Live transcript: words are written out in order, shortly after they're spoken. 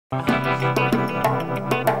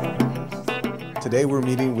Today we're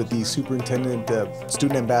meeting with the superintendent,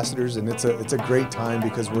 student ambassadors, and it's a great time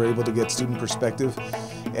because we're able to get student perspective,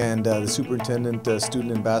 and the superintendent,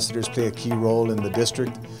 student ambassadors play a key role in the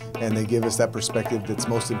district, and they give us that perspective that's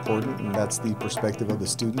most important, and that's the perspective of the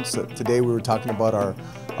students. Today we were talking about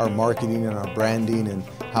our marketing and our branding and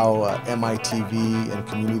how MITV and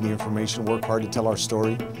community information work hard to tell our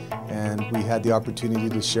story, and we had the opportunity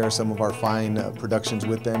to share some of our fine productions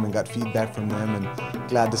with them and got feedback from them, and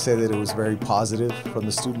glad to say that it was very positive from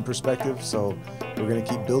the student perspective, so we're going to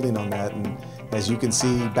keep building on that. And as you can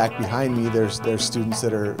see back behind me, there's students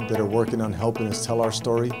that are working on helping us tell our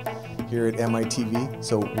story here at MITV,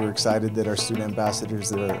 so we're excited that our student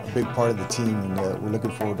ambassadors are a big part of the team, and we're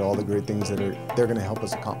looking forward to all the great things that they're going to help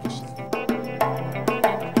us accomplish.